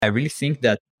I really think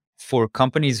that for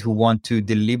companies who want to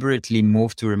deliberately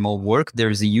move to remote work,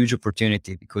 there is a huge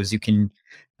opportunity because you can,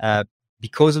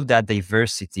 because of that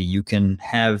diversity, you can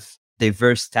have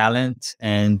diverse talent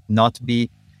and not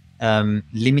be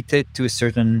limited to a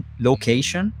certain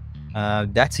location.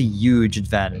 That's a huge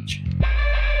advantage.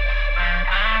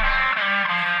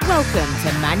 Welcome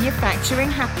to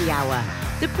Manufacturing Happy Hour,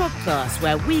 the podcast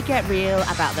where we get real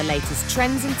about the latest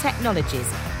trends and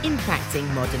technologies impacting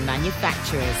modern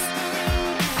manufacturers.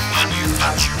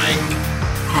 Manufacturing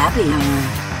Happy Hour.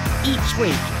 Each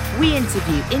week, we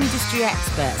interview industry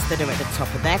experts that are at the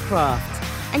top of their craft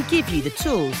and give you the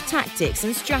tools, tactics,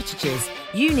 and strategies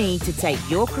you need to take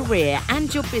your career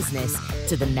and your business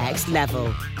to the next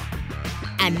level.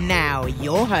 And now,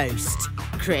 your host,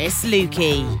 Chris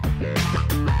Luecke.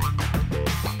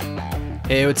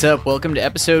 Hey, what's up? Welcome to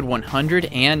episode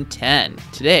 110.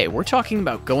 Today, we're talking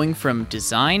about going from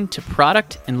design to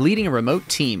product and leading a remote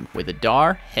team with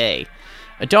Adar Hay.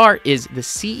 Adar is the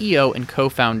CEO and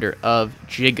co-founder of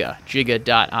Giga,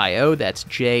 Giga.io, that's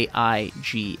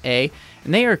J-I-G-A,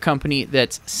 and they are a company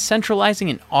that's centralizing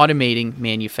and automating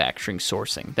manufacturing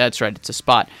sourcing. That's right, it's a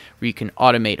spot where you can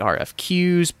automate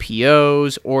RFQs,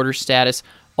 POs, order status.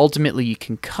 Ultimately, you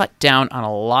can cut down on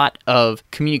a lot of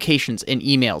communications and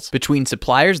emails between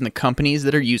suppliers and the companies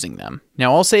that are using them.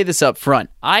 Now, I'll say this up front.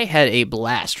 I had a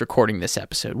blast recording this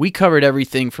episode. We covered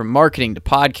everything from marketing to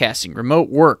podcasting, remote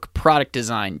work, product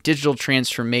design, digital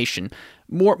transformation,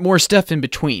 more stuff in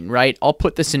between, right? I'll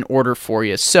put this in order for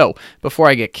you. So before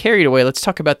I get carried away, let's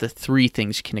talk about the 3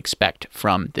 things you can expect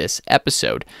from this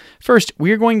episode. First,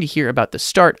 we're going to hear about the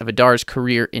start of Adar's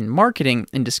career in marketing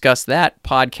and discuss that,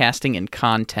 podcasting, and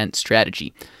content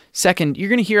strategy. Second, you're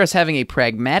going to hear us having a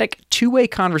pragmatic, two-way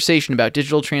conversation about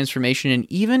digital transformation and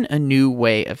even a new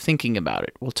way of thinking about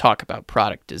it. We'll talk about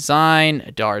product design,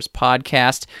 Adar's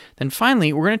podcast. Then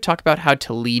finally, we're going to talk about how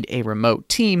to lead a remote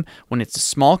team when it's a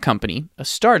small company, a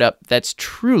startup that's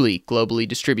truly globally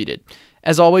distributed.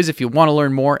 As always, if you want to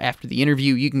learn more after the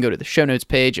interview, you can go to the show notes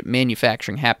page at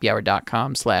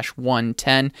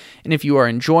manufacturinghappyhour.com/110. And if you are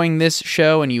enjoying this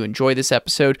show and you enjoy this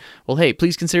episode, well, hey,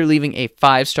 please consider leaving a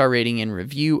 5-star rating and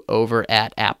review over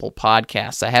at Apple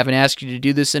Podcasts. I haven't asked you to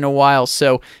do this in a while,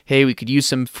 so hey, we could use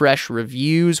some fresh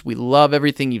reviews. We love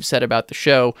everything you've said about the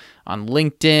show on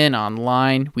LinkedIn,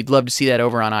 online. We'd love to see that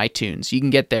over on iTunes. You can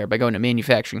get there by going to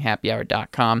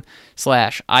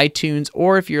manufacturinghappyhour.com/iTunes,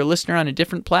 or if you're a listener on a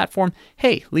different platform,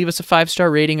 hey, leave us a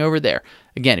 5-star rating over there.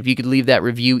 Again, if you could leave that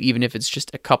review, even if it's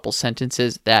just a couple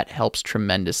sentences, that helps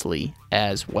tremendously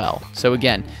as well. So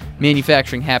again,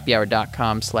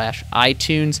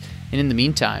 manufacturinghappyhour.com/iTunes. And in the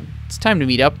meantime, it's time to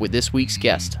meet up with this week's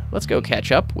guest. Let's go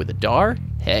catch up with Adar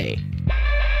Hay.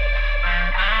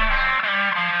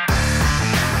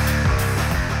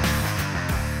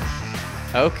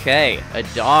 Okay,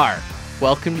 Adar,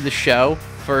 welcome to the show.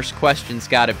 First question's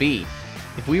gotta be,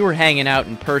 if we were hanging out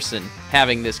in person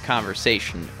having this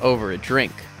conversation over a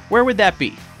drink, where would that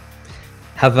be?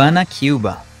 Havana,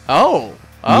 Cuba. Oh,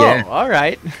 Yeah. All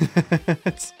right.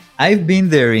 I've been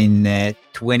there in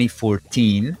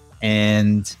 2014,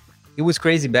 and it was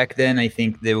crazy back then. I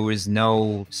think there was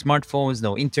no smartphones,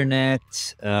 no internet,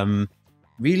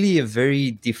 really a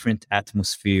very different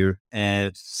atmosphere,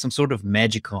 some sort of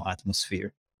magical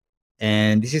atmosphere.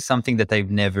 And this is something that I've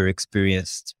never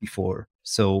experienced before.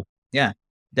 So yeah,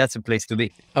 that's a place to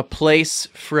be. A place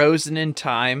frozen in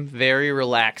time, very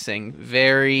relaxing,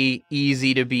 very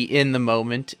easy to be in the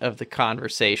moment of the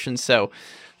conversation. So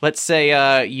let's say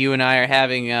you and I are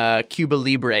having Cuba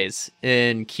Libres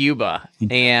in Cuba,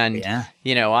 and Yeah.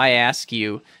 I ask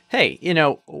you, hey,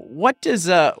 what does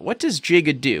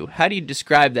Giga do? How do you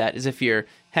describe that as if you're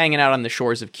hanging out on the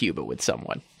shores of Cuba with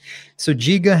someone? So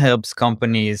Giga helps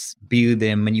companies build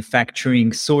a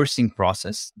manufacturing sourcing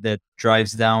process that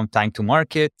drives down time to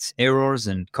market, errors,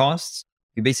 and costs.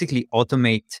 We basically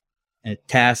automate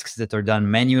tasks that are done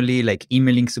manually, like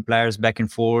emailing suppliers back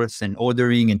and forth and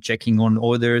ordering and checking on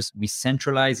orders. We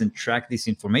centralize and track this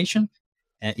information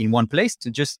in one place to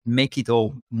just make it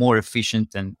all more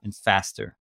efficient and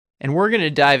faster. And we're going to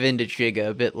dive into Giga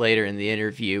a bit later in the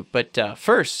interview. But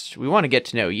first, we want to get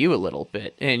to know you a little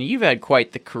bit. And you've had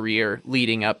quite the career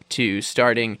leading up to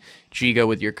starting Giga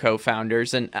with your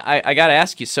co-founders. And I got to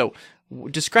ask you, so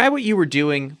describe what you were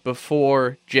doing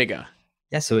before Giga.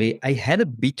 Yeah, so I had a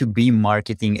B2B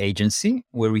marketing agency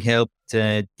where we helped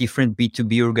different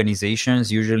B2B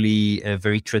organizations, usually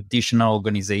very traditional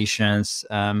organizations,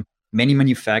 many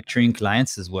manufacturing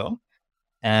clients as well.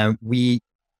 We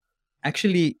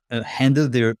actually handle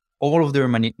all of their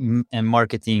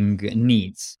marketing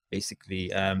needs,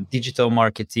 basically digital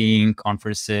marketing,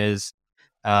 conferences,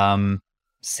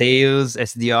 sales,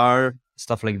 SDR,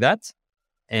 stuff like that.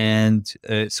 And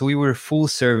so we were a full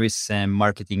service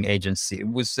marketing agency. It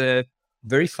was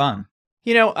very fun.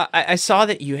 I saw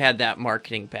that you had that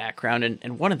marketing background,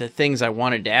 and one of the things I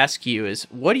wanted to ask you is,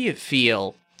 what do you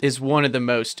feel is one of the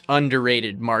most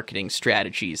underrated marketing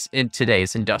strategies in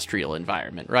today's industrial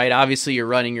environment, right? Obviously, you're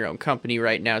running your own company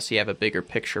right now, so you have a bigger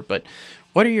picture, but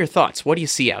what are your thoughts? What do you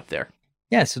see out there?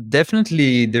 Yeah, so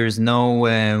definitely there's no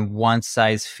one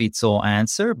size fits all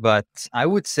answer, but I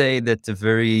would say that a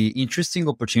very interesting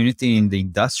opportunity in the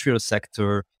industrial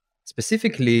sector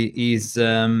specifically is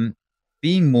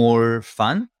being more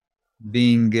fun,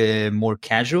 being more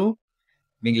casual,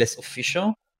 being less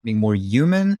official, being more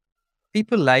human.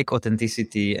 People like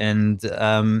authenticity, and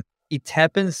it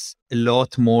happens a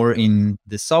lot more in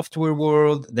the software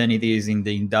world than it is in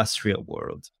the industrial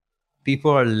world.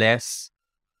 People are less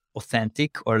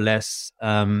authentic, or less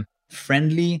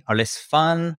friendly, or less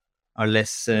fun, or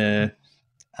less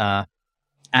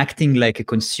acting like a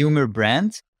consumer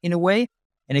brand in a way.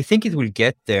 And I think it will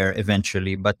get there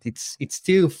eventually, but it's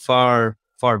still far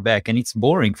back, and it's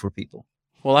boring for people.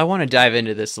 Well, I want to dive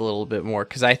into this a little bit more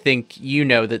because I think you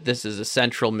know that this is a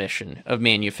central mission of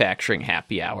Manufacturing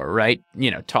Happy Hour, right?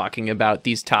 Talking about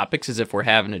these topics as if we're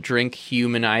having a drink,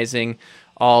 humanizing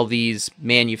all these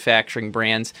manufacturing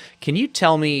brands. Can you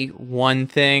tell me one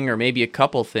thing, or maybe a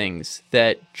couple things,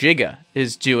 that Giga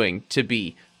is doing to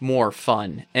be more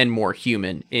fun and more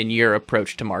human in your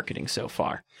approach to marketing so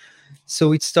far?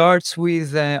 So it starts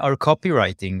with our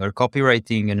copywriting. Our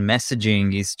copywriting and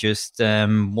messaging is just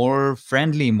more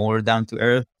friendly, more down to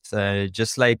earth.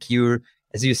 Just like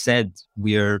as you said,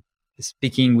 we are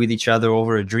speaking with each other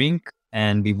over a drink,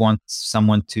 and we want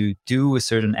someone to do a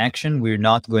certain action. We're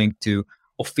not going to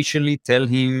officially tell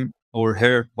him or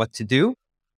her what to do.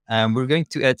 We're going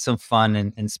to add some fun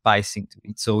and spicing to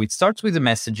it. So it starts with the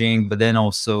messaging, but then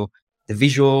also the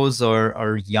visuals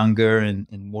are younger and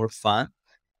more fun.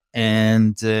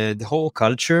 And the whole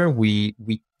culture, we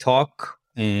talk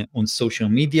on social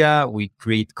media, we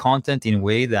create content in a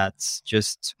way that's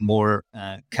just more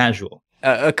casual.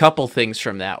 A couple things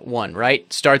from that. One,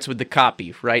 right? Starts with the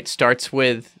copy, right? Starts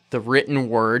with the written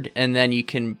word, and then you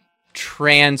can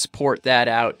transport that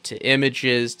out to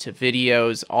images, to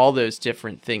videos, all those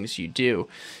different things you do.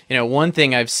 One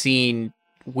thing I've seen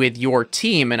with your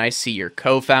team, and I see your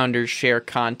co-founders share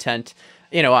content,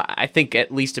 I think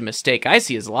at least a mistake I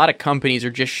see is a lot of companies are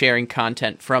just sharing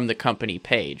content from the company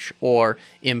page, or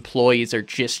employees are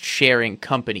just sharing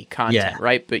company content,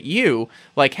 right? But you,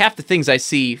 like, half the things I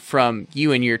see from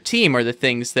you and your team are the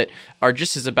things that are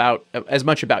just as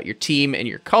much about your team and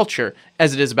your culture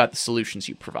as it is about the solutions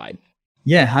you provide.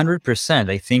 Yeah, 100%.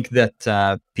 I think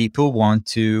that people want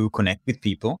to connect with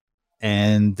people,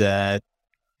 and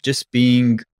just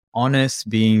being honest,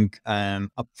 being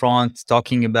upfront,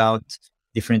 talking about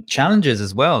different challenges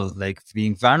as well, like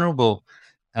being vulnerable,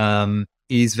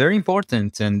 is very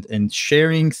important, and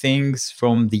sharing things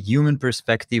from the human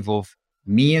perspective of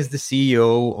me as the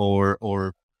CEO,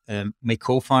 or my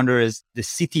co-founder as the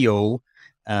CTO,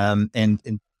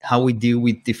 and how we deal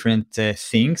with different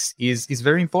things is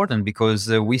very important, because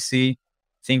we see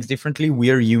things differently. We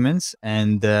are humans,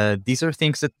 and these are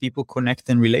things that people connect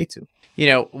and relate to.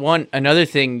 Another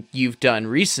thing you've done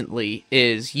recently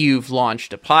is you've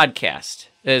launched a podcast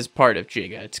as part of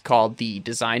Giga. It's called the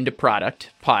Design to Product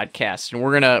podcast, and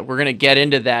we're gonna get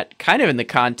into that kind of in the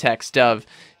context of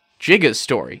Giga's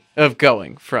story of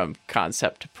going from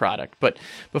concept to product. But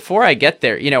before I get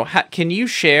there, can you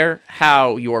share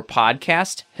how your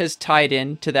podcast has tied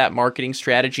into that marketing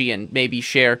strategy, and maybe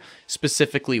share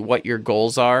specifically what your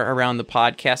goals are around the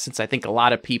podcast? Since I think a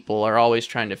lot of people are always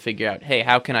trying to figure out, hey,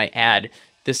 how can I add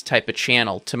this type of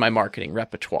channel to my marketing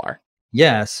repertoire?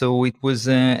 Yeah, so it was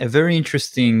a very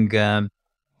interesting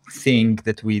thing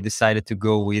that we decided to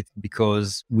go with,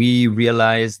 because we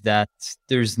realized that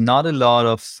there's not a lot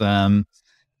of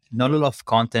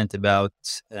content about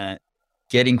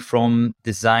getting from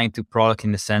design to product,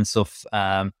 in the sense of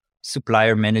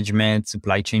supplier management,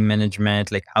 supply chain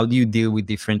management. Like, how do you deal with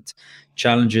different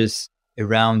challenges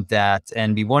around that?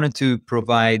 And we wanted to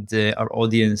provide our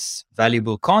audience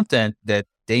valuable content that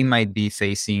they might be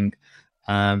facing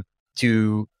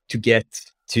to get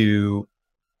to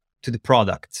the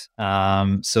product.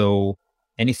 So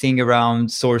anything around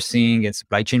sourcing and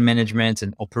supply chain management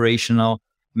and operational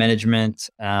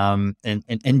management, and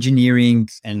engineering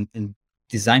and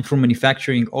design for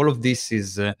manufacturing, all of this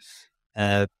is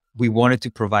we wanted to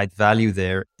provide value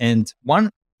there. And one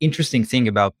interesting thing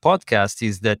about podcast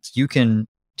is that you can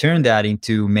turn that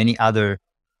into many other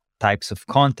types of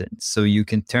content. So you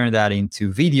can turn that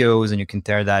into videos, and you can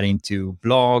turn that into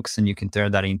blogs, and you can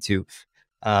turn that into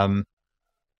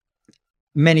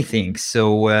many things. So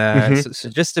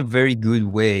just a very good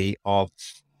way of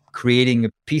creating a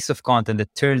piece of content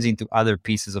that turns into other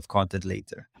pieces of content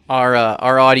later.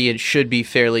 Our audience should be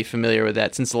fairly familiar with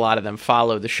that, since a lot of them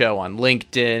follow the show on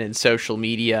LinkedIn and social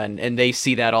media, and they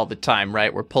see that all the time,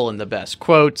 right? We're pulling the best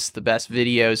quotes, the best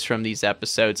videos from these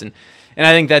episodes, and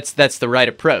I think that's the right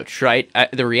approach, right?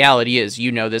 The reality is,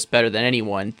 you know this better than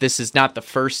anyone, this is not the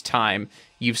first time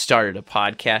you've started a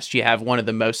podcast. You have one of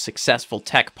the most successful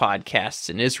tech podcasts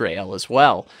in Israel as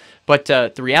well. But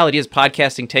the reality is,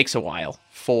 podcasting takes a while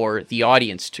for the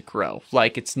audience to grow.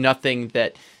 Like, it's nothing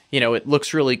that, it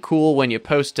looks really cool when you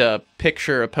post a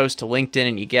picture, a post to LinkedIn,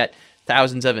 and you get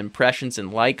thousands of impressions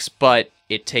and likes, but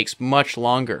it takes much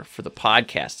longer for the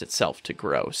podcast itself to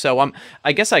grow. So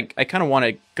I guess I kind of want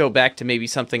to go back to maybe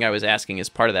something I was asking as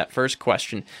part of that first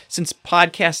question. Since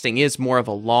podcasting is more of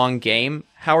a long game,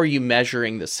 how are you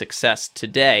measuring the success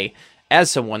today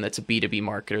as someone that's a B2B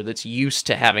marketer that's used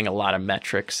to having a lot of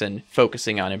metrics and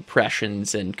focusing on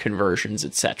impressions and conversions,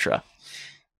 etc.?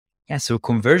 Yeah, so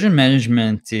conversion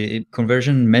measurement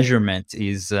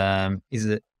is a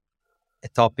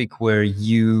topic where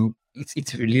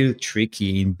it's really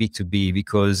tricky in B2B,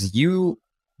 because you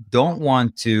don't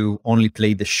want to only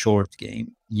play the short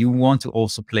game. You want to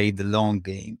also play the long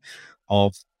game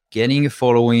of getting a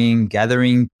following,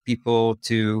 gathering people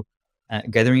to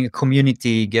gathering a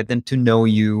community, get them to know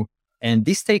you. And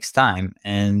this takes time,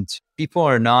 and people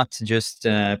are not just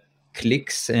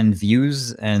clicks and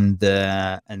views and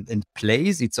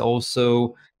plays. It's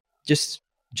also just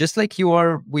like you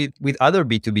are with other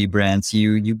B2B brands.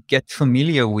 You get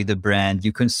familiar with the brand,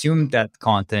 you consume that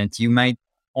content, you might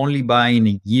only buy in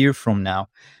a year from now,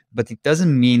 but it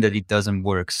doesn't mean that it doesn't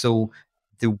work. So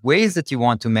the ways that you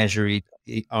want to measure it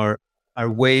are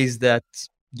ways that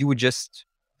you would just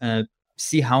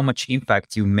see how much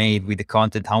impact you made with the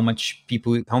content, how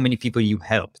many people you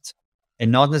helped,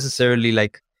 and not necessarily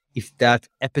like if that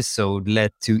episode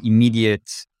led to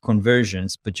immediate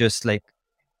conversions, but just like,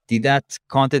 did that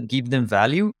content give them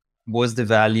value? Was the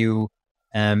value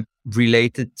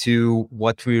related to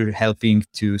what we're helping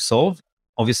to solve?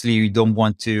 Obviously, you don't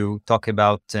want to talk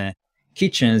about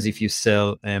kitchens if you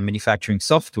sell manufacturing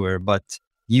software, but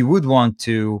you would want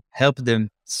to help them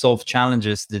solve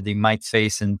challenges that they might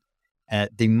face, and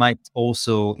they might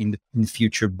also in the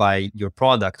future buy your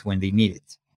product when they need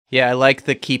it. Yeah, I like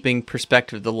the keeping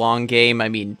perspective of the long game. I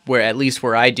mean, at least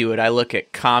where I do it, I look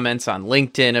at comments on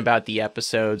LinkedIn about the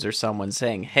episodes, or someone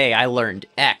saying, hey, I learned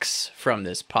X from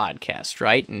this podcast,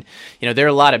 right? And, there are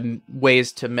a lot of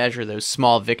ways to measure those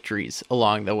small victories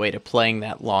along the way to playing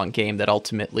that long game that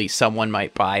ultimately someone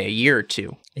might buy a year or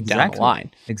two down the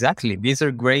line. Exactly. These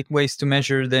are great ways to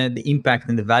measure the impact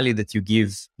and the value that you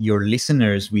give your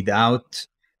listeners without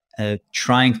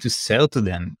trying to sell to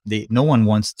them. No one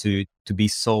wants to be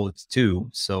sold to.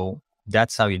 So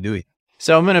that's how you do it.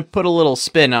 So I'm going to put a little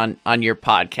spin on your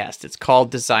podcast. It's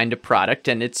called Design to Product,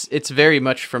 and it's very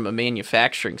much from a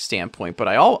manufacturing standpoint. But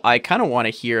I kind of want to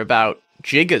hear about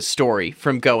Giga's story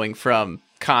from going from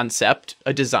concept,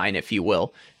 a design, if you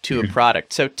will, to a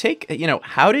product. So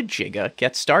how did Giga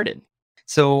get started?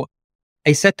 So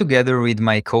I sat together with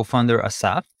my co-founder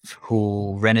Asaf,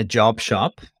 who ran a job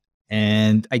shop.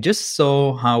 And I just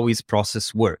saw how his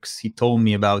process works. He told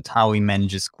me about how he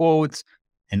manages quotes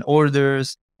and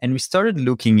orders. And we started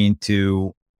looking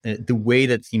into the way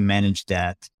that he managed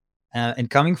that. And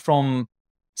coming from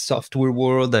software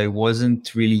world, I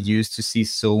wasn't really used to see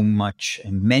so much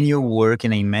manual work.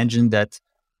 And I imagined that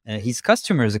his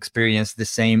customers experienced the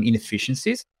same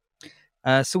inefficiencies.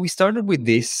 So we started with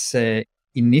this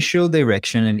initial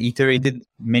direction and iterated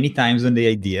many times on the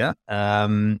idea.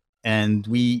 And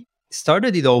we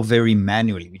started it all very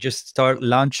manually. We just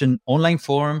launched an online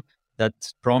forum that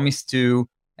promised to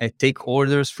take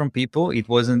orders from people. It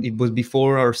was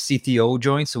before our CTO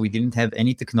joined, so we didn't have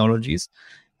any technologies.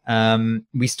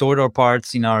 We stored our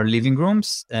parts in our living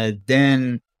rooms.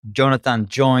 Then Jonathan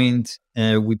joined.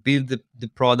 We built the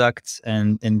product,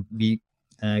 and we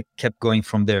kept going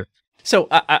from there. So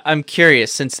I'm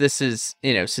curious, since this is,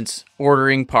 since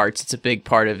ordering parts, it's a big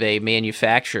part of a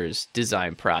manufacturer's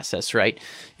design process, right?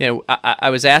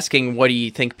 I was asking, what do you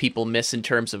think people miss in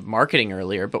terms of marketing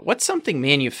earlier, but what's something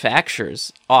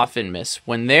manufacturers often miss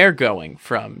when they're going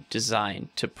from design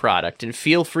to product? And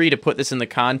feel free to put this in the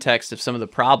context of some of the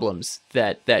problems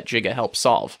that Giga helps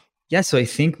solve. Yeah, so I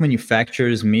think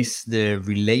manufacturers miss the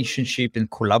relationship and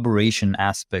collaboration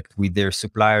aspect with their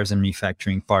suppliers and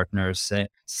manufacturing partners.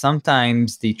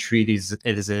 Sometimes they treat it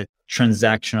as a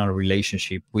transactional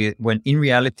relationship, when in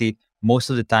reality, most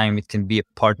of the time it can be a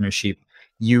partnership.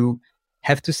 You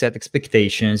have to set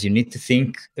expectations. You need to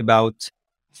think about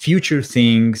future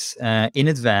things in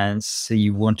advance. So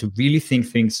you want to really think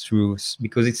things through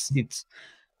because it's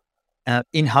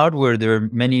in hardware, there are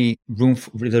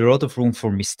there's a lot of room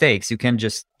for mistakes. You can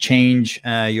just change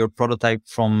your prototype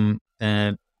from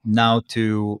now.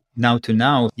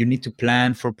 You need to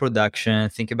plan for production,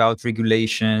 think about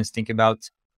regulations, think about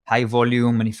high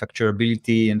volume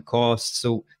manufacturability and costs.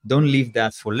 So don't leave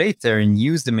that for later and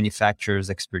use the manufacturer's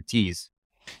expertise.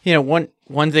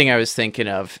 One thing I was thinking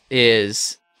of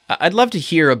is I'd love to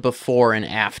hear a before and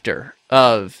after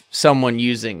of someone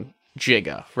using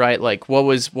Giga, right? Like what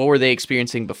were they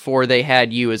experiencing before they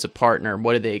had you as a partner?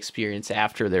 What did they experience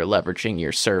after they're leveraging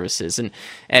your services?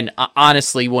 And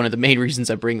honestly, one of the main reasons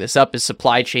I bring this up is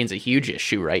supply chain's a huge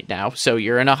issue right now. So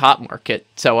you're in a hot market.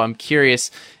 So I'm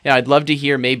curious, I'd love to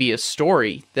hear maybe a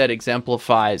story that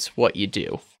exemplifies what you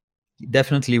do.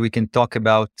 Definitely, we can talk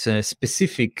about a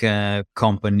specific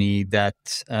company that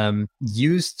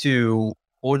used to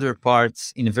order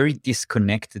parts in a very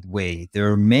disconnected way.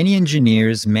 There are many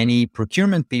engineers, many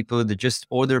procurement people that just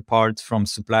order parts from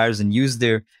suppliers and use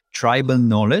their tribal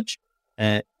knowledge,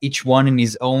 each one in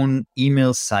his own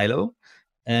email silo.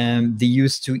 They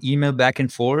used to email back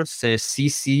and forth,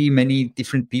 CC many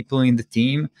different people in the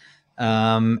team,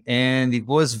 and it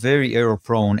was very error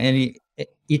prone.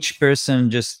 Each person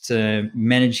just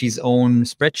managed his own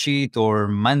spreadsheet or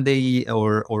Monday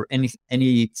or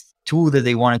any tool that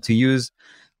they wanted to use.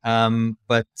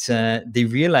 But they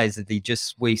realized that they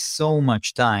just waste so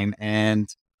much time,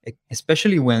 and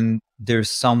especially when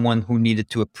there's someone who needed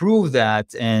to approve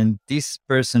that, and this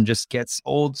person just gets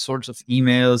all sorts of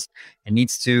emails and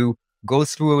needs to go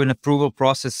through an approval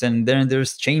process, and then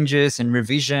there's changes and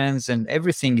revisions, and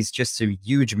everything is just a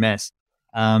huge mess.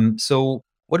 So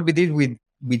what we did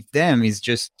with them is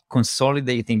just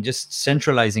consolidating, just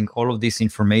centralizing all of this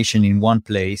information in one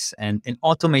place, and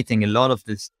automating a lot of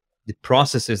the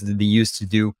processes that they used to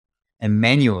do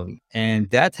manually. And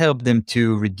that helped them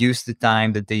to reduce the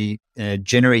time that they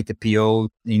generate the PO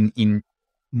in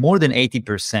more than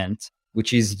 80%,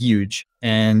 which is huge.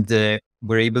 And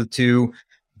we're able to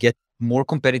get more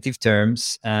competitive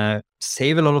terms,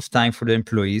 save a lot of time for the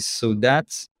employees. So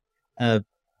that's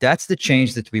the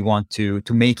change that we want to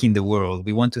make in the world.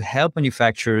 We want to help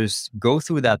manufacturers go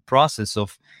through that process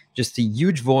of just a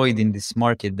huge void in this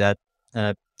market that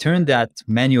turn that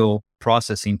manual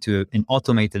process into an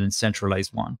automated and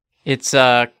centralized one. It's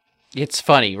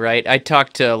funny, right? I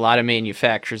talk to a lot of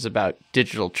manufacturers about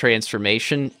digital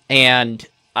transformation, and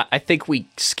I think we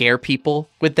scare people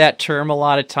with that term a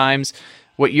lot of times.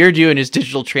 What you're doing is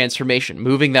digital transformation,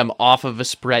 moving them off of a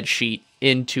spreadsheet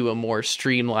into a more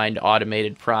streamlined,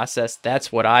 automated process.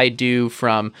 That's what I do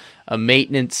from a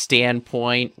maintenance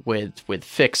standpoint with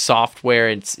fixed software.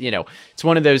 It's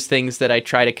one of those things that I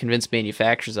try to convince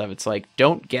manufacturers of. It's like,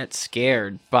 don't get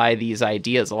scared by these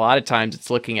ideas. A lot of times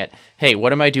it's looking at, hey,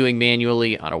 what am I doing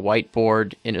manually on a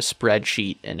whiteboard in a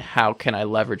spreadsheet, and how can I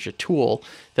leverage a tool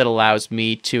that allows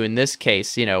me to, in this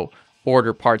case,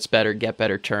 order parts better, get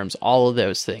better terms, all of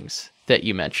those things that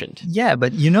you mentioned. Yeah,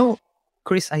 but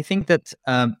Chris, I think that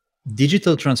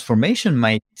digital transformation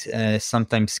might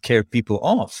sometimes scare people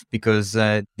off because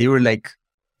they're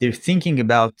thinking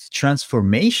about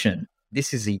transformation.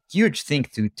 This is a huge thing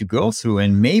to go through.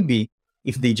 And maybe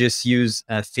if they just use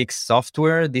fixed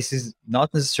software, this is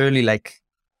not necessarily like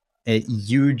a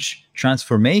huge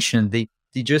transformation. They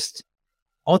just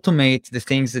automate the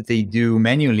things that they do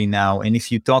manually now. And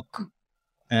if you talk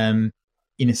in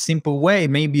a simple way,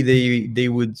 maybe they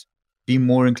would be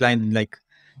more inclined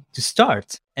to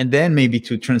start and then maybe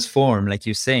to transform, like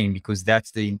you're saying, because that's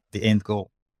the end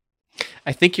goal.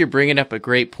 I think you're bringing up a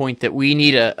great point that we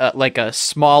need a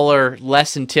smaller,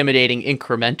 less intimidating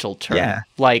incremental term,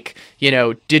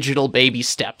 digital baby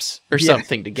steps or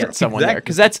something to get someone there.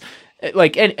 Because that's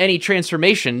like any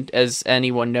transformation, as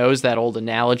anyone knows, that old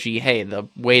analogy, hey, the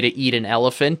way to eat an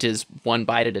elephant is one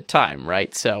bite at a time,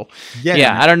 right? So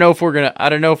I don't know if we're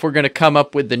gonna come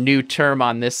up with the new term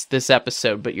on this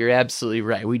episode, but you're absolutely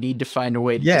right. We need to find a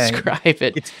way to describe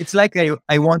it. It's like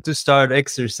I want to start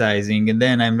exercising, and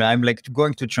then I'm like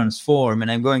going to transform,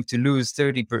 and I'm going to lose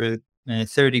 30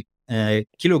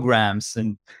 kilograms,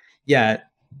 and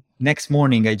next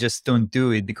morning, I just don't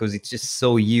do it because it's just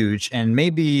so huge. And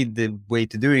maybe the way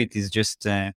to do it is just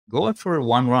go out for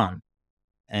one run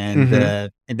and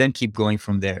then keep going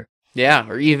from there. Yeah,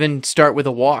 or even start with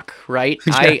a walk, right?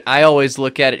 I always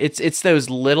look at it. It's those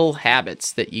little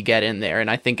habits that you get in there, and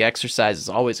I think exercise is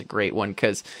always a great one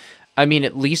because, I mean,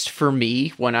 at least for me,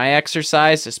 when I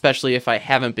exercise, especially if I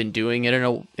haven't been doing it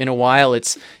in a while,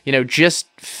 it's just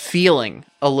feeling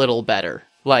a little better,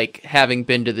 like having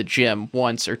been to the gym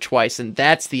once or twice, and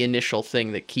that's the initial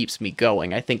thing that keeps me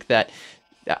going. I think that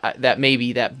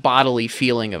maybe that bodily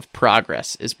feeling of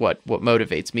progress is what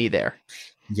motivates me there.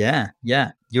 Yeah,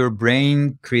 yeah. Your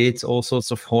brain creates all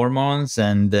sorts of hormones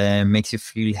and makes you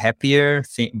feel happier.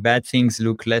 Bad things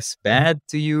look less bad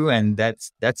to you, and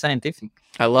that's scientific.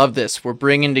 I love this. We're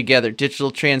bringing together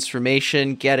digital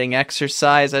transformation, getting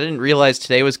exercise. I didn't realize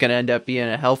today was going to end up being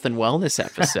a health and wellness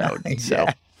episode. So,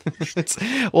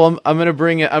 well, I'm going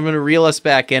to reel us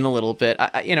back in a little bit.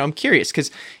 I'm curious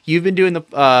because you've been doing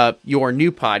your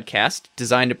new podcast,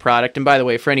 Design to Product. And by the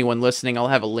way, for anyone listening, I'll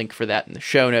have a link for that in the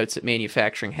show notes at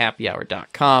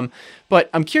manufacturinghappyhour.com. But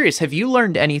I'm curious, have you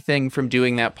learned anything from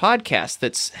doing that podcast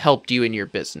that's helped you in your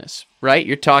business, right?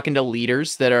 You're talking to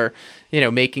leaders that are,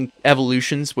 making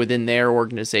evolutions within their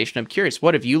organization. I'm curious,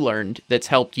 what have you learned that's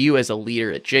helped you as a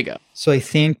leader at Giga? So I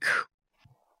think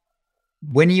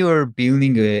when you're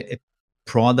building a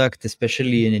product,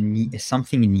 especially in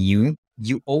something new,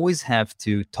 you always have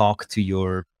to talk to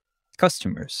your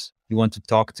customers. You want to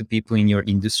talk to people in your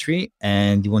industry,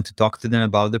 and you want to talk to them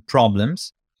about the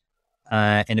problems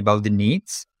and about the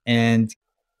needs. And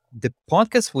the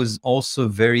podcast was also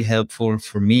very helpful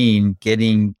for me in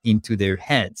getting into their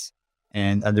heads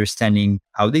and understanding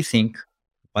how they think,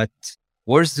 what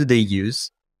words do they use,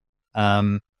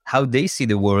 how they see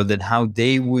the world, and how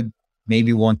they would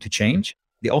maybe want to change.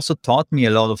 They also taught me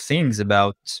a lot of things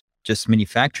about just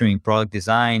manufacturing, product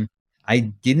design. I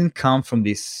didn't come from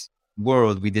this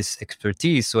world with this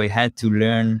expertise, so I had to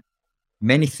learn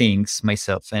many things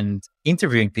myself, and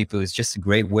interviewing people is just a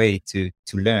great way to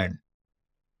learn.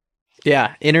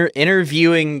 Yeah,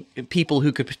 interviewing people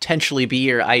who could potentially be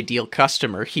your ideal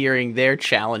customer, hearing their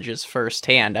challenges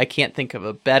firsthand. I can't think of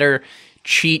a better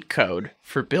cheat code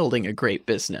for building a great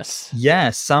business. Yeah,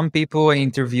 some people I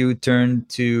interviewed turned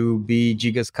to be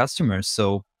Giga's customers.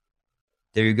 So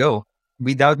there you go,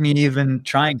 without me even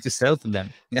trying to sell to them.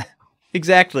 Yeah.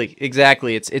 Exactly. It's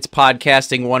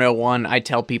podcasting 101. I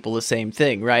tell people the same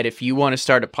thing, right? If you want to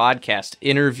start a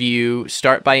podcast,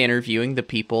 start by interviewing the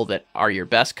people that are your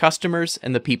best customers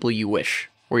and the people you wish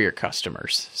were your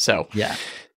customers. So yeah.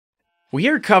 We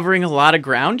are covering a lot of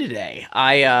ground today.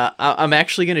 I'm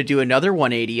actually going to do another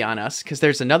 180 on us because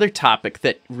there's another topic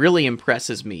that really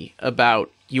impresses me about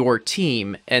your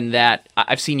team, and that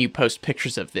I've seen you post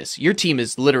pictures of this. Your team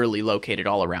is literally located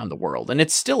all around the world, and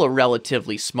it's still a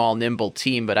relatively small, nimble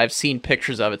team, but I've seen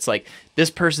pictures of it's like this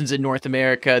person's in North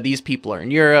America, these people are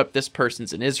in Europe, this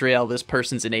person's in Israel, this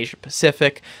person's in Asia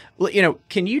Pacific. Well,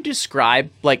 can you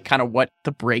describe like kind of what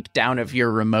the breakdown of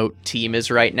your remote team is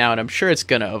right now? And I'm sure it's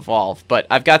going to evolve, but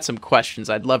I've got some questions.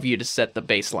 I'd love you to set the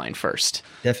baseline first.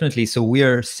 Definitely. So we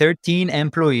are 13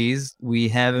 employees. We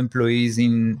have employees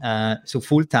in,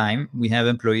 full time. We have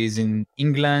employees in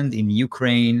England, in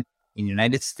Ukraine, in the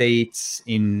United States,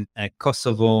 in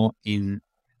Kosovo, in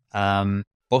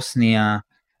Bosnia,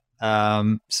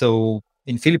 so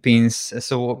in Philippines,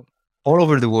 so all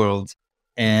over the world.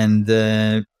 And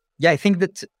I think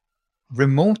that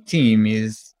remote team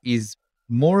is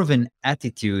more of an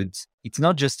attitude. It's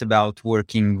not just about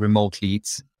working remotely.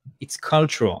 It's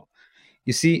cultural.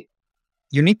 You see,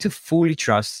 you need to fully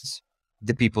trust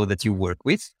the people that you work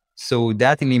with. So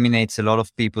that eliminates a lot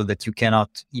of people that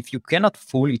if you cannot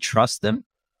fully trust them,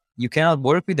 you cannot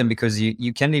work with them because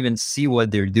you can't even see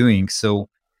what they're doing. So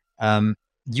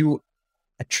you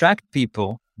attract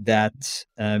people that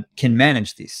can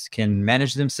manage this, can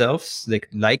manage themselves,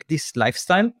 like this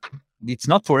lifestyle. It's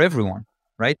not for everyone,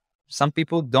 right? Some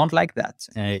people don't like that.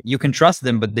 You can trust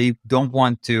them, but they don't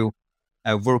want to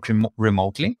work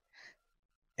remotely.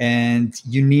 And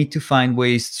you need to find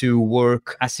ways to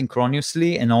work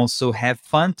asynchronously and also have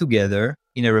fun together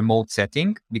in a remote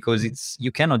setting, because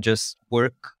you cannot just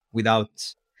work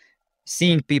without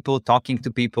seeing people, talking to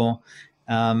people.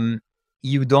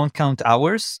 You don't count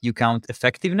hours, you count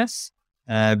effectiveness,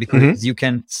 because you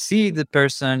can see the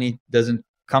person, it doesn't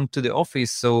come to the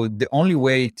office. So the only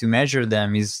way to measure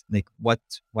them is like, what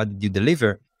did you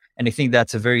deliver? And I think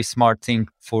that's a very smart thing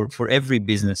for every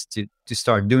business to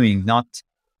start doing, not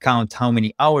count how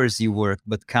many hours you work,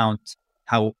 but count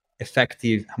how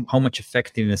much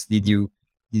effectiveness did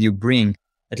you bring,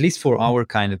 at least for our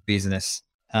kind of business.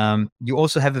 You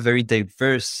also have a very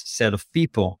diverse set of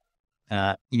people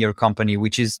in your company,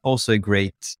 which is also a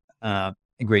great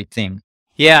thing.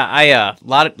 Yeah, I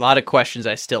lot of questions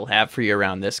I still have for you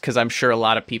around this because I'm sure a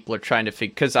lot of people are trying to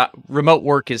figure because remote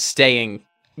work is staying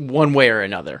one way or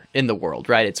another in the world,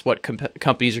 right? It's what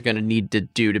companies are going to need to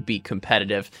do to be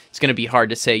competitive. It's going to be hard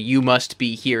to say you must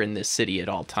be here in this city at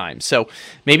all times. So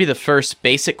maybe the first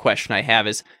basic question I have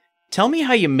is tell me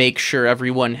how you make sure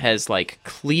everyone has like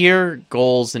clear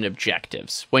goals and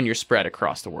objectives when you're spread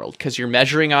across the world because you're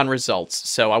measuring on results.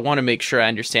 So I want to make sure I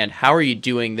understand how are you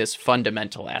doing this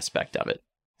fundamental aspect of it?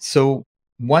 So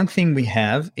one thing we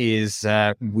have is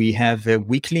we have a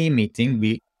weekly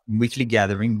meeting, weekly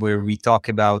gathering where we talk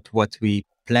about what we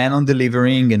plan on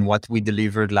delivering and what we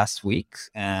delivered last week.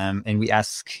 And we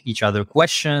ask each other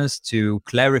questions to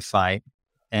clarify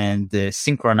and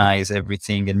synchronize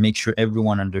everything and make sure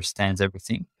everyone understands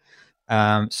everything.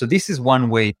 So this is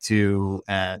one way to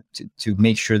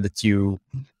make sure that you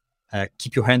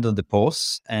keep your hand on the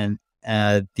pulse. And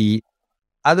the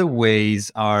other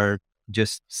ways are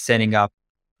just setting up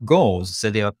goals,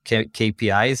 setting up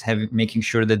KPIs, making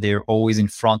sure that they're always in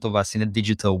front of us in a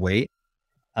digital way,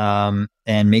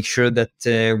 and make sure that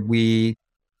we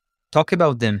talk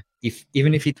about them,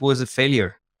 even if it was a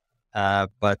failure.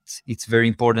 But it's very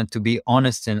important to be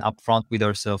honest and upfront with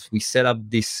ourselves. We set up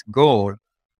this goal,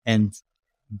 and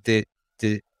the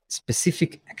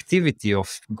specific activity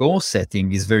of goal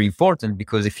setting is very important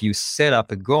because if you set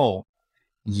up a goal,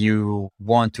 you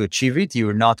want to achieve it.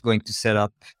 You're not going to set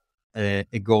up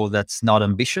a goal that's not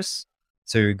ambitious.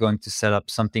 So you're going to set up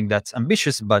something that's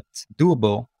ambitious but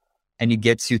doable, and it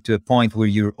gets you to a point where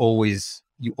you always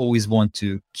want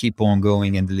to keep on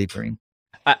going and delivering.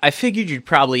 I figured you'd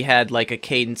probably had like a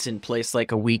cadence in place,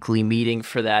 like a weekly meeting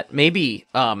for that. Maybe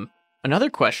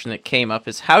another question that came up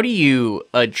is how do you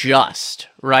adjust,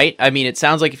 right? I mean, it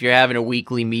sounds like if you're having a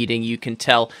weekly meeting, you can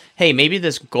tell, hey, maybe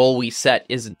this goal we set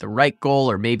isn't the right goal,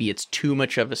 or maybe it's too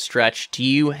much of a stretch. Do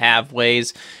you have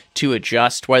ways to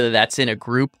adjust, whether that's in a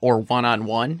group or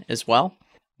one-on-one as well?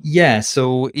 Yeah.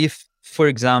 So if, for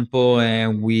example,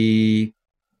 we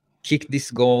kick this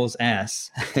goal's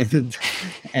ass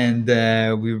and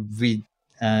we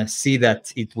see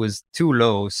that it was too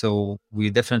low, so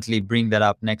we definitely bring that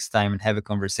up next time and have a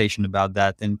conversation about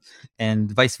that,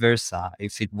 and vice versa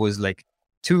if it was like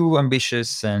too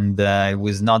ambitious and it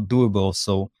was not doable,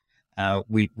 so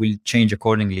we'll change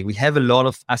accordingly. We have a lot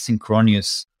of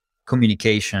asynchronous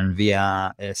communication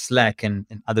via Slack and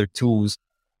other tools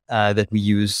that we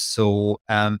use, so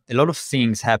a lot of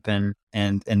things happen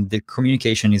and the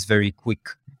communication is very quick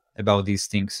about these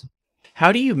things.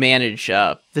 How do you manage,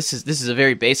 this is a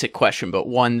very basic question, but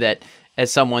one that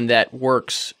as someone that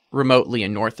works remotely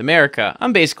in North America,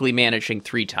 I'm basically managing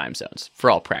 3 time zones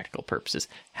for all practical purposes.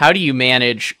 How do you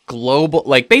manage global,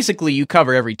 like basically you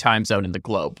cover every time zone in the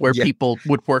globe where people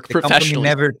would work the professionally.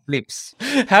 Never flips.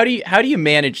 How do you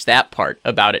manage that part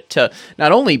about it to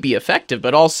not only be effective,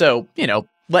 but also,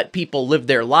 let people live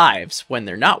their lives when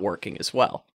they're not working as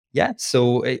well? Yeah,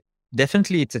 so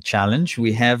definitely it's a challenge.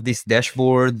 We have this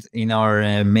dashboard in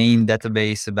our main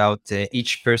database about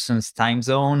each person's time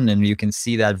zone, and you can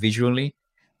see that visually.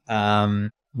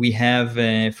 We have,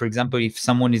 for example, if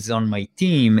someone is on my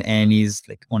team and is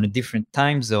like on a different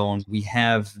time zone, we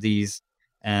have these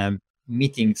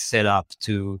meetings set up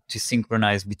to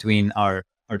synchronize between our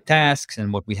tasks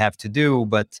and what we have to do.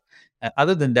 But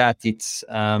other than that, it's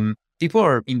people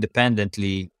are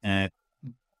independently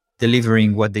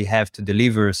delivering what they have to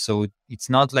deliver. So it's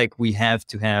not like we have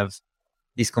to have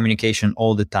this communication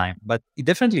all the time, but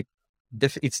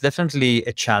it's definitely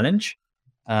a challenge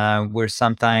where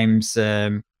sometimes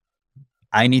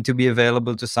I need to be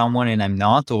available to someone and I'm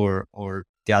not, or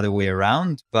the other way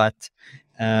around. But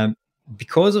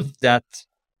because of that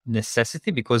necessity,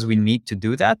 because we need to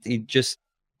do that, it just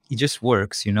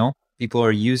works, people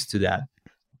are used to that.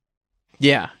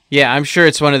 Yeah, I'm sure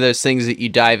it's one of those things that you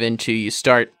dive into, you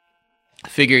start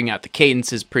figuring out the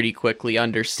cadences pretty quickly,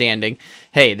 understanding,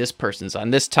 hey, this person's on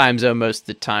this time zone most of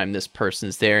the time, this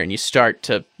person's there, and you start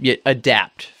to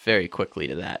adapt very quickly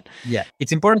to that. Yeah,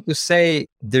 it's important to say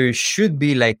there should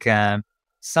be like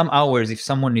some hours if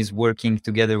someone is working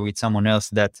together with someone else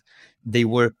that they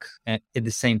work at the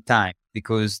same time,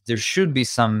 because there should be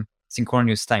some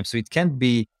synchronous time. So it can't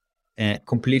be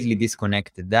completely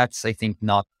disconnected. That's, I think,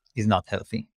 is not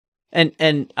healthy.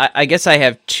 And I guess I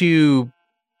have two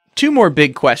more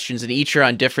big questions, and each are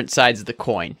on different sides of the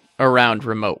coin around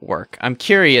remote work. I'm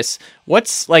curious,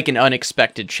 what's like an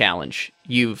unexpected challenge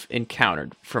you've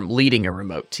encountered from leading a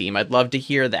remote team? I'd love to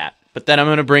hear that. But then I'm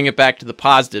going to bring it back to the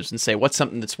positives and say, what's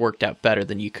something that's worked out better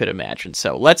than you could imagine?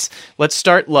 So let's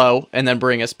start low and then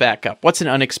bring us back up. What's an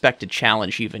unexpected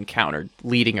challenge you've encountered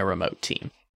leading a remote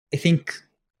team? I think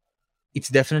it's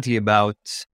definitely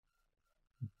about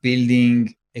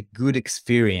building a good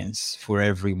experience for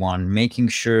everyone, making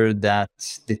sure that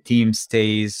the team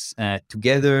stays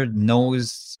together,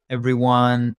 knows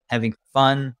everyone, having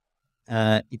fun.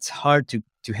 It's hard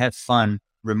to have fun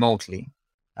remotely.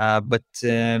 But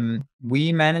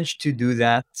we managed to do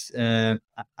that,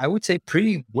 I would say,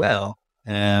 pretty well.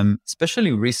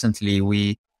 Especially recently,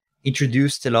 we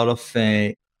introduced a lot of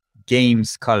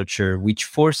games culture, which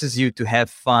forces you to have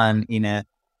fun in a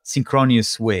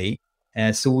synchronous way.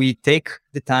 So we take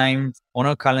the time on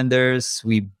our calendars,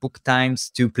 we book times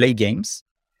to play games,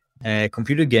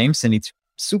 computer games, and it's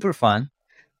super fun.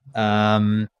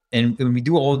 And when we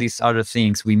do all these other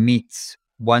things, we meet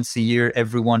once a year,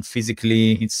 everyone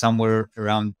physically in somewhere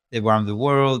around the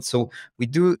world. So we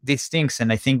do these things,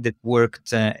 and I think that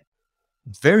worked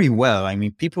very well. I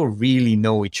mean, people really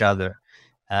know each other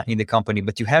in the company,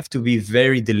 but you have to be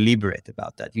very deliberate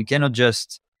about that. You cannot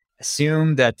just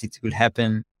assume that it will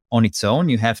happen on its own.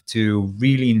 You have to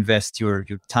really invest your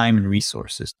time and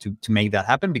resources to make that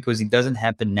happen, because it doesn't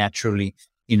happen naturally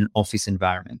in an office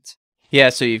environment. Yeah,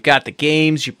 so you've got the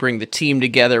games, you bring the team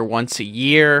together once a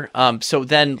year. So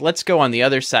then let's go on the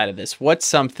other side of this. What's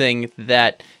something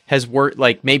that has worked,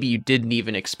 like maybe you didn't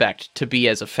even expect to be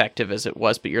as effective as it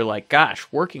was, but you're like, gosh,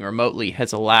 working remotely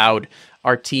has allowed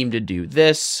our team to do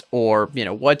this? Or, you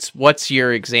know, what's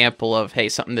your example of, hey,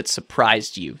 something that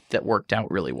surprised you that worked out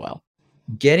really well?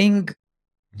 Getting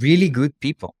really good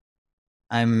people.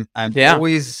 I'm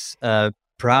always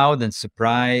proud and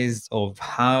surprised of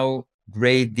how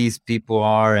great these people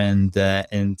are, and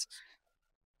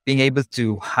being able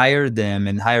to hire them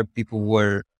and hire people who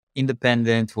are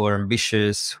independent, who are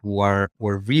ambitious, who are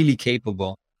really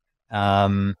capable,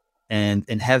 and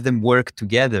have them work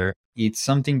together. It's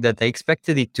something that I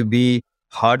expected it to be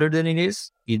harder than it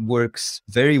is. It works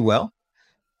very well.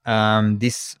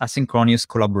 This asynchronous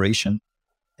collaboration.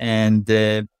 And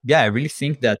I really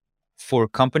think that for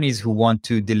companies who want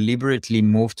to deliberately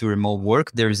move to remote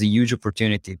work, there is a huge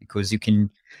opportunity, because you can,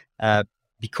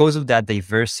 because of that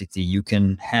diversity, you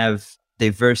can have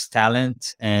diverse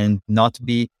talent and not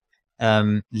be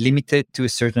limited to a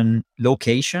certain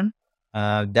location.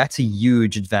 That's a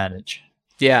huge advantage.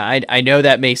 Yeah, I know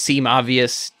that may seem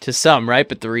obvious to some, right?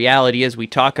 But the reality is we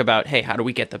talk about, hey, how do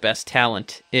we get the best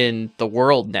talent in the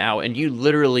world now? And you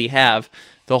literally have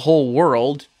the whole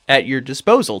world at your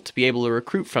disposal to be able to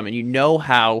recruit from, and you know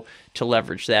how to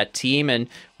leverage that team. And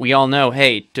we all know,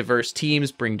 hey, diverse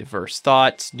teams bring diverse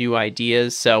thoughts, new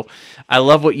ideas. So I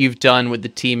love what you've done with the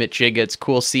team at Giga. It's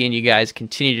cool seeing you guys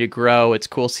continue to grow. It's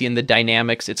cool seeing the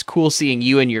dynamics. It's cool seeing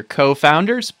you and your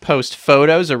co-founders post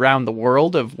photos around the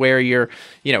world of where your,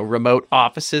 remote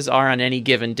offices are on any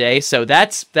given day. So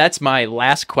that's my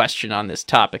last question on this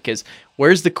topic is,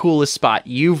 where's the coolest spot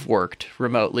you've worked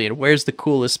remotely, and where's the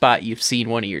coolest spot you've seen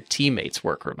one of your teammates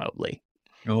work remotely?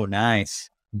 Oh, nice.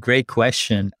 Great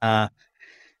question.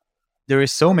 There are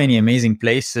so many amazing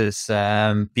places.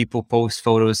 People post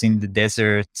photos in the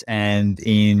desert and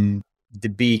in the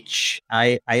beach.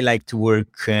 I like to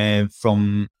work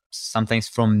sometimes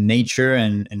from nature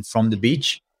and from the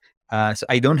beach. So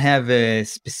I don't have a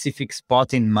specific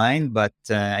spot in mind, but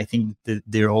I think that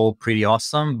they're all pretty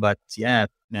awesome. But yeah,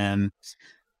 one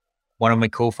of my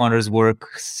co-founders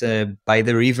works by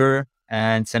the river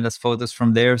and send us photos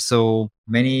from there. So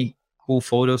many cool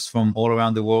photos from all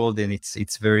around the world, and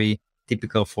it's very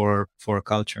typical for a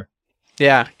culture.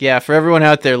 Yeah. For everyone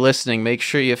out there listening, make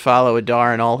sure you follow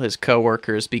Adar and all his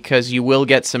coworkers, because you will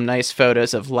get some nice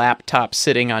photos of laptops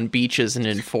sitting on beaches and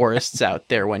in forests out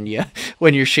there when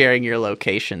you're sharing your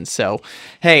location. So,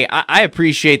 hey, I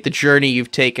appreciate the journey you've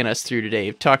taken us through today.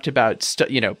 You've talked about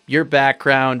your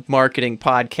background, marketing,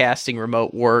 podcasting,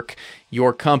 remote work,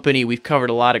 your company. We've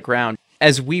covered a lot of ground.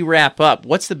 As we wrap up,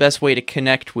 what's the best way to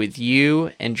connect with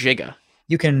you and Giga?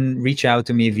 You can reach out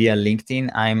to me via LinkedIn.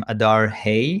 I'm Adar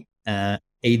Hay.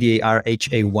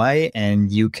 Adarhay,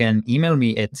 and you can email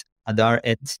me at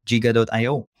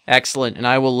adar@giga.io. Excellent. And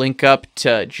I will link up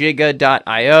to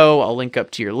giga.io. I'll link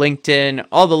up to your LinkedIn.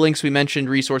 All the links we mentioned,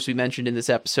 resource we mentioned in this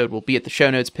episode will be at the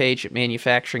show notes page at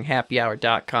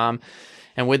manufacturinghappyhour.com.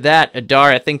 And with that,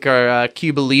 Adar, I think our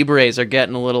Cuba Libres are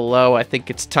getting a little low. I think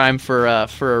it's time for a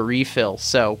refill.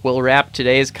 So we'll wrap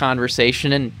today's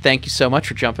conversation, and thank you so much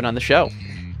for jumping on the show.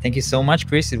 Thank you so much,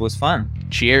 Chris. It was fun.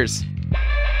 Cheers.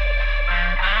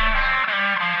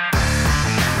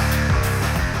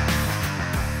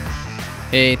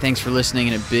 Hey, thanks for listening,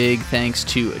 and a big thanks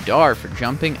to Adar for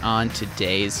jumping on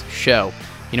today's show.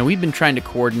 We've been trying to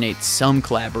coordinate some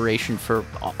collaboration for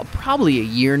probably a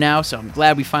year now, so I'm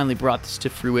glad we finally brought this to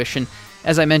fruition.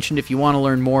 As I mentioned, if you want to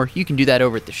learn more, you can do that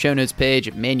over at the show notes page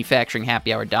at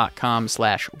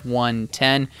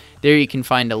manufacturinghappyhour.com/110. There you can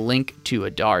find a link to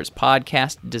Adar's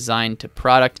podcast, Design to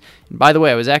Product. And by the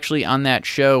way, I was actually on that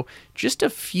show just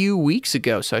a few weeks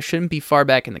ago, so I shouldn't be far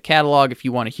back in the catalog if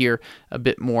you want to hear a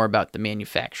bit more about the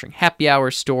Manufacturing Happy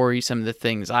Hour story, some of the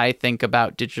things I think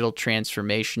about digital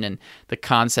transformation and the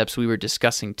concepts we were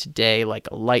discussing today, like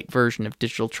a light version of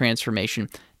digital transformation.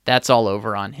 That's all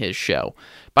over on his show.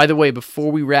 By the way,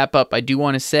 before we wrap up, I do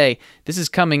want to say this is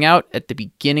coming out at the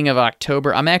beginning of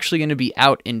October. I'm actually going to be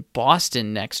out in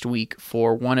Boston next week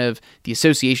for one of the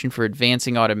Association for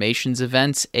Advancing Automation's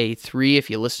events, A3. If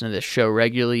you listen to this show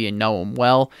regularly, you know them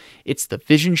well. It's the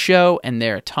Vision Show and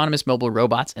their Autonomous Mobile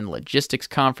Robots and Logistics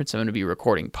Conference. I'm going to be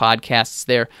recording podcasts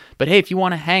there. But hey, if you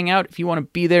want to hang out, if you want to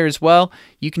be there as well,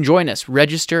 you can join us.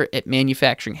 Register at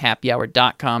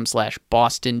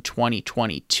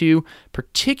manufacturinghappyhour.com/Boston2022.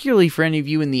 Particularly for any of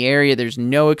you in the area, there's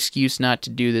no excuse not to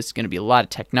do this. It's going to be a lot of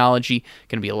technology,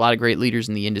 going to be a lot of great leaders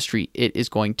in the industry. It is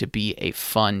going to be a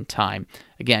fun time.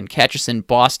 Again, catch us in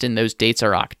Boston. Those dates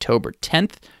are October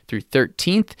 10th through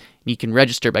 13th. You can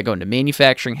register by going to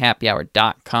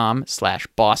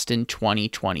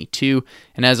manufacturinghappyhour.com/Boston2022.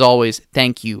 And as always,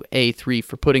 thank you, A3,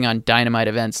 for putting on dynamite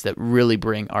events that really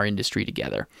bring our industry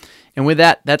together. And with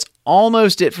that, that's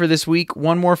almost it for this week.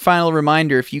 One more final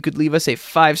reminder, if you could leave us a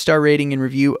 5-star rating and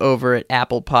review over at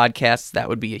Apple Podcasts, that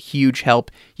would be a huge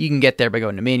help. You can get there by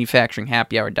going to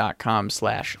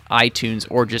manufacturinghappyhour.com/iTunes,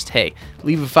 or just, hey,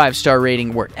 leave a 5-star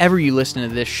rating wherever you listen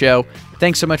to this show.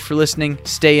 Thanks so much for listening.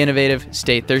 Stay innovative,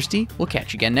 stay thirsty. We'll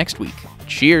catch you again next week.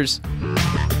 Cheers.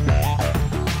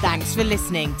 Thanks for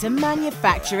listening to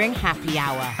Manufacturing Happy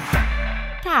Hour,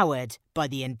 powered by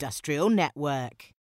the Industrial Network.